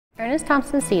Ernest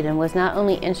Thompson Seton was not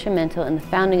only instrumental in the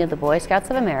founding of the Boy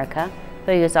Scouts of America,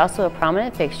 but he was also a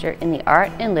prominent fixture in the art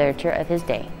and literature of his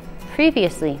day.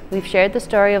 Previously, we've shared the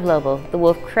story of Lobo, the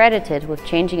wolf credited with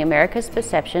changing America's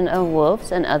perception of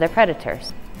wolves and other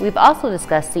predators. We've also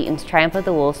discussed Seton's Triumph of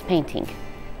the Wolves painting.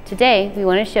 Today, we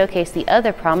want to showcase the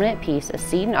other prominent piece of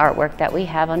Seton artwork that we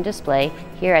have on display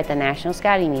here at the National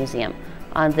Scouting Museum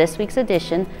on this week's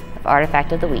edition of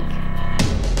Artifact of the Week.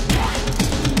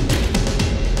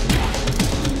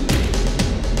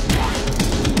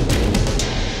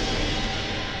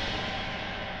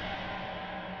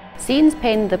 Seton's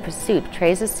painting The Pursuit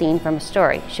traces a scene from a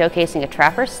story, showcasing a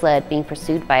trapper's sled being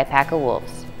pursued by a pack of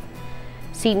wolves.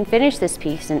 Seton finished this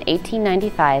piece in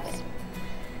 1895.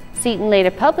 Seton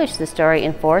later published the story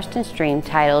in Forest and Stream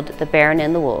titled The Baron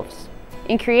and the Wolves.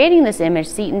 In creating this image,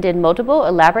 Seton did multiple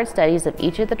elaborate studies of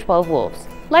each of the 12 wolves,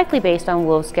 likely based on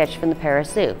wolves sketched from the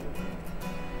Paris Zoo.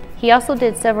 He also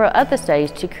did several other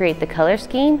studies to create the color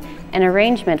scheme and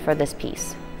arrangement for this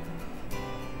piece.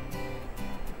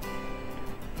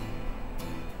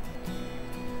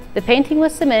 The painting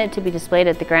was submitted to be displayed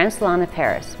at the Grand Salon of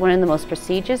Paris, one of the most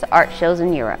prestigious art shows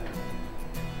in Europe.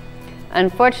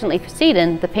 Unfortunately for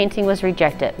Seton, the painting was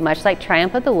rejected, much like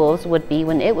Triumph of the Wolves would be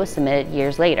when it was submitted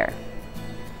years later.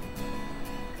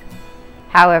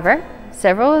 However,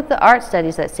 several of the art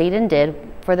studies that Seton did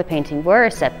for the painting were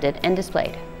accepted and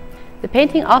displayed. The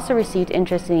painting also received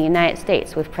interest in the United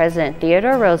States, with President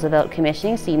Theodore Roosevelt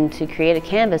commissioning Seton to create a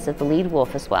canvas of the lead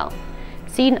wolf as well.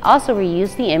 Seton also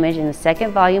reused the image in the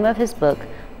second volume of his book,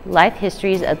 Life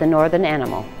Histories of the Northern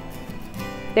Animal.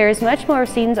 There is much more of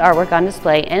Seton's artwork on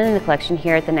display and in the collection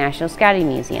here at the National Scouting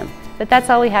Museum, but that's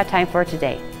all we have time for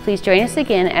today. Please join us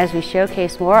again as we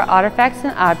showcase more artifacts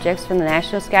and objects from the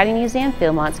National Scouting Museum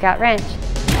Philmont Scout Ranch.